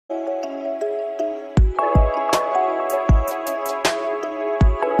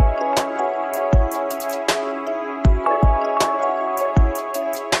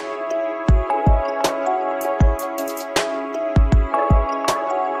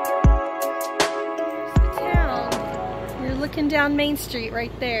walking down Main Street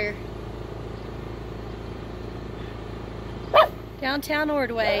right there. Downtown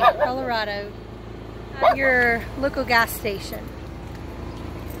Ordway, Colorado. At your local gas station.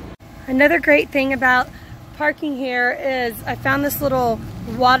 Another great thing about parking here is I found this little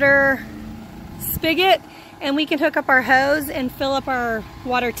water spigot, and we can hook up our hose and fill up our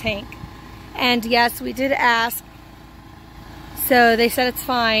water tank. And yes, we did ask, so they said it's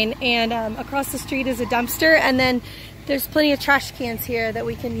fine. And across the street is a dumpster, and then there's plenty of trash cans here that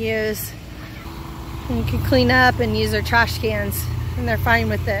we can use. And we can clean up and use our trash cans, and they're fine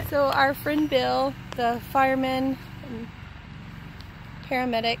with it. So our friend Bill, the fireman and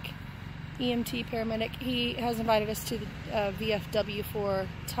paramedic, EMT paramedic, he has invited us to the VFW for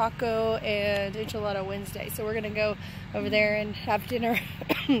Taco and Enchilada Wednesday. So we're gonna go over there and have dinner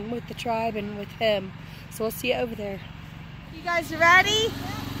with the tribe and with him. So we'll see you over there. You guys ready?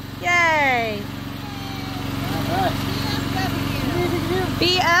 Yeah. Yay! All right.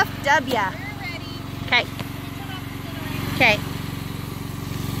 VFW. We're ready. Okay. Okay.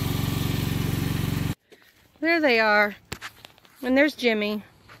 There they are. And there's Jimmy.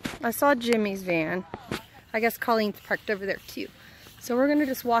 I saw Jimmy's van. I guess Colleen's parked over there too. So we're gonna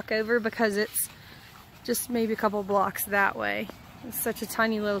just walk over because it's just maybe a couple blocks that way. It's such a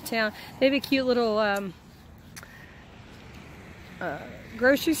tiny little town. They have a cute little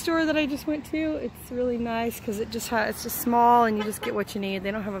grocery store that I just went to. It's really nice because it's just small and you just get what you need.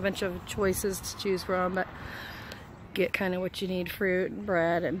 They don't have a bunch of choices to choose from, but get kind of what you need: fruit and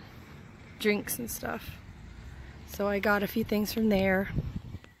bread and drinks and stuff. So I got a few things from there,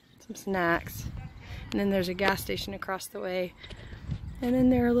 some snacks, and then there's a gas station across the way, and then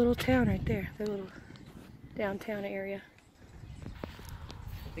their little town right there, their little downtown area.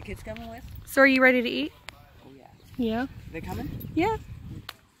 The kids coming with? So are you ready to eat? Oh yeah. Yeah. They coming? Yeah.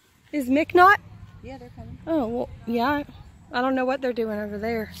 Is Mick not? Yeah, they're coming. Oh, well, yeah. I don't know what they're doing over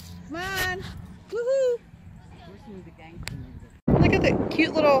there. Come on. Woohoo! Where's the gang? Look at the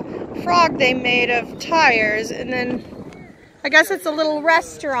cute little frog they made of tires, and then I guess it's a little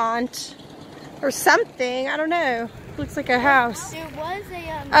restaurant or something. I don't know. Looks like a house. There was a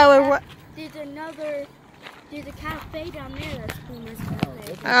there's a cafe down there that's Puma's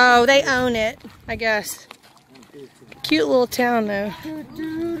Cafe. Oh, they own it, I guess. Cute little town though.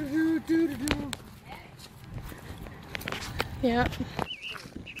 Yeah.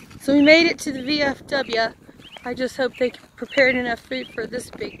 So we made it to the VFW. I just hope they prepared enough food for this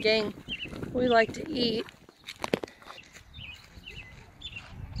big gang we like to eat.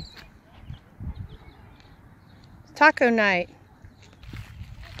 Taco night.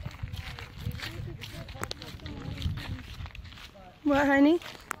 What, honey?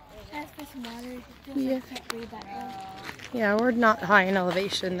 Yeah. Yeah, we're not high in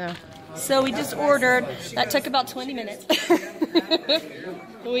elevation though. So we just ordered, that took about 20 minutes.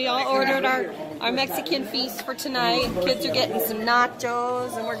 We all ordered our Mexican feast for tonight. Kids are getting some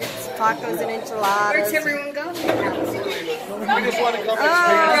nachos and we're getting some tacos and enchiladas. Where's everyone going? We just want to come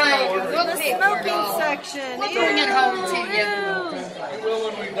The smoking section. We'll bring it home to you.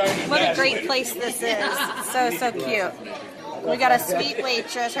 What a great place this is. It's so cute. We got a sweet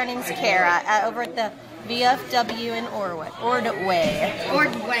waitress. Her name's Kara over at the VFW in Ordway,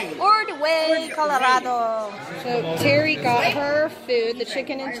 Colorado. So Terry got her food, the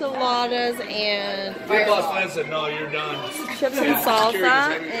chicken enchiladas and said, no, you're done. chips and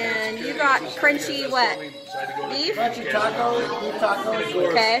salsa, and you got crunchy what? Beef? Crunchy tacos.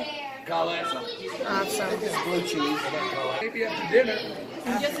 Okay. Awesome. Blue cheese. Maybe after dinner.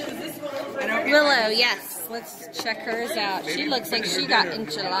 Willow, yes. Let's check hers out. She looks like she got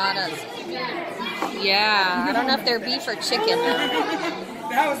enchiladas. Yeah, I don't know if they're beef or chicken.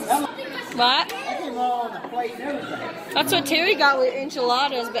 What? That's what Terry got with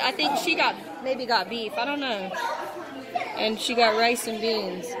enchiladas, but I think she maybe got beef. I don't know. And she got rice and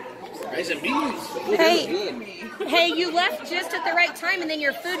beans. Rice and beans. Hey, you left just at the right time, and then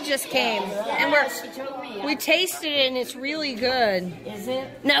your food just came, and we tasted it, and it's really good. Is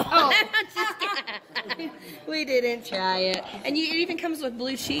it? No, just kidding. We didn't try it, and it even comes with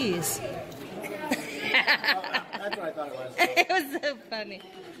blue cheese. That's what I thought it was. It was so funny.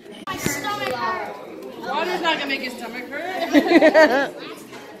 My stomach hurt. Water's not gonna make your stomach hurt.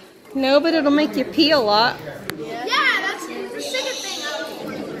 No, but it'll make you pee a lot. Yeah, that's the second thing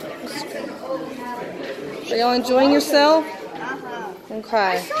Are y'all enjoying yourself? Okay.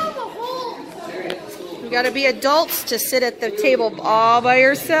 I saw the whole. You gotta be adults to sit at the table all by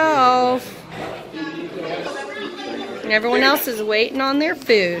yourself. And everyone else is waiting on their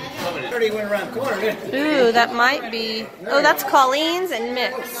food. Already went around the corner, didn't it? Ooh, that might be. Oh, that's Colleen's and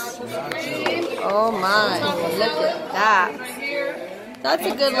Mick's. Oh my, look at that. That's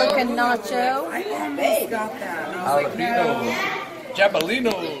a good looking nacho.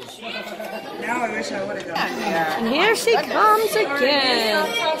 Jabalinos. Now I wish I would have gone. And here she comes again.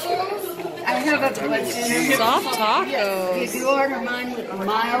 I know that's what Soft tacos. If you order mine with a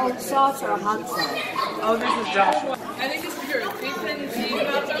mild sauce or a hot sauce. Oh, this is Joshua. I think it's pure. Beef and cheese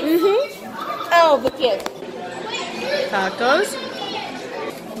nachos. Mm-hmm. Oh, the kids. Tacos.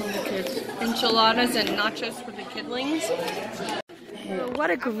 The kids. Enchiladas and nachos for the kidlings. Oh, what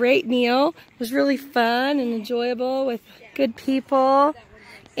a great meal. It was really fun and enjoyable with good people.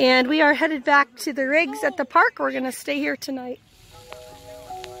 And we are headed back to the rigs at the park. We're going to stay here tonight.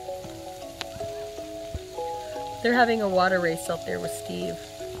 They're having a water race out there with Steve.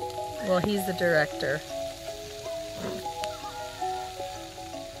 Well, he's the director.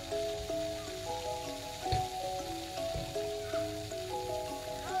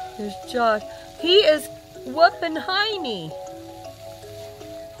 There's Josh. He is whooping Heine.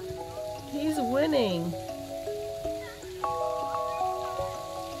 He's winning.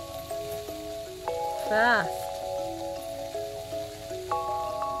 Fast.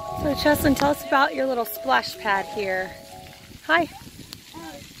 So Cheslin, tell us about your little splash pad here. Hi.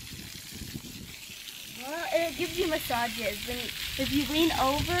 Well, it gives you massages. And if you lean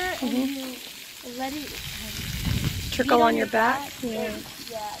over and you let it Trickle on your back. Yeah.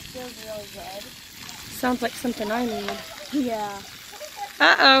 Yeah, it feels really good. Sounds like something I need. Yeah.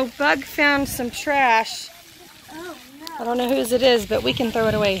 Uh-oh, Bug found some trash. Oh, no. I don't know whose it is, but we can throw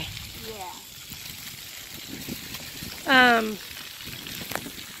it away. Yeah.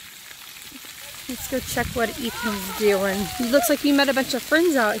 Let's go check what Ethan's doing. He looks like he met a bunch of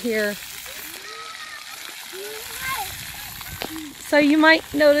friends out here. So you might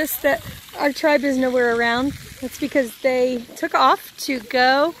notice that our tribe is nowhere around. That's because they took off to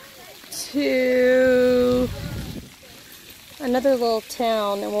go to another little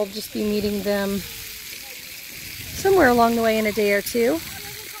town, and we'll just be meeting them somewhere along the way in a day or two.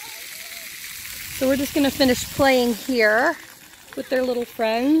 So we're just going to finish playing here with their little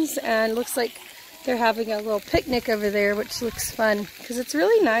friends, and it looks like they're having a little picnic over there, which looks fun because it's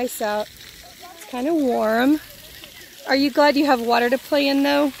really nice out. It's kind of warm. Are you glad you have water to play in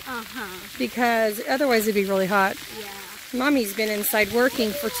though? Uh-huh. Because otherwise it'd be really hot. Yeah. Mommy's been inside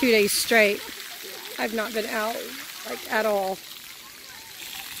working for 2 days straight. I've not been out like at all.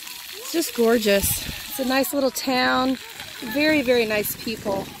 It's just gorgeous. It's a nice little town. Very, very nice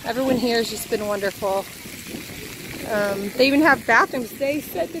people. Everyone here has just been wonderful. They even have bathrooms. They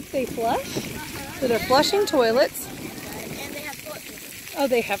said that they flush. So they're flushing toilets. And they have toilet paper. Oh,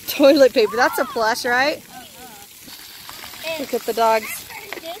 they have toilet paper. That's a plus, right? And Look at the dogs.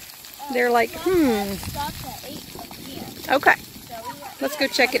 They're like, stops at 8 p.m. Okay, So we went let's go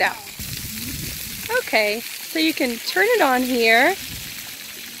check it out. Okay, so you can turn it on here,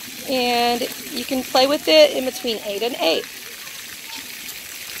 and you can play with it in between 8 and 8.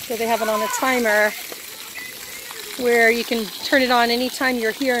 So they have it on a timer where you can turn it on anytime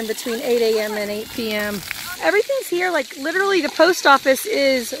you're here in between 8 a.m. and 8 p.m. Everything's here, like literally the post office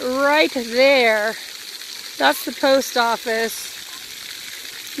is right there. That's the post office.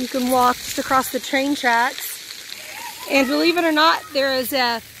 You can walk just across the train tracks. And believe it or not, there is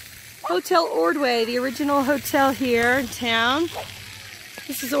a Hotel Ordway, the original hotel here in town.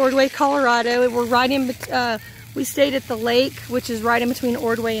 This is Ordway, Colorado. We're right in, we stayed at the lake, which is right in between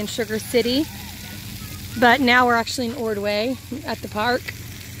Ordway and Sugar City. But now we're actually in Ordway at the park,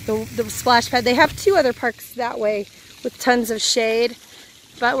 the splash pad. They have 2 other parks that way with tons of shade.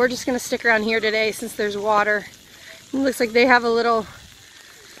 But we're just going to stick around here today since there's water. It looks like they have a little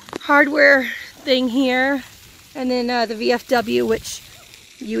hardware thing here. And then the VFW, which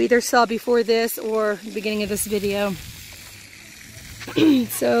you either saw before this or the beginning of this video.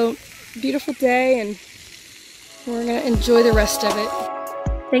 So, beautiful day, and we're going to enjoy the rest of it.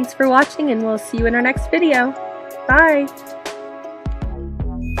 Thanks for watching, and we'll see you in our next video. Bye!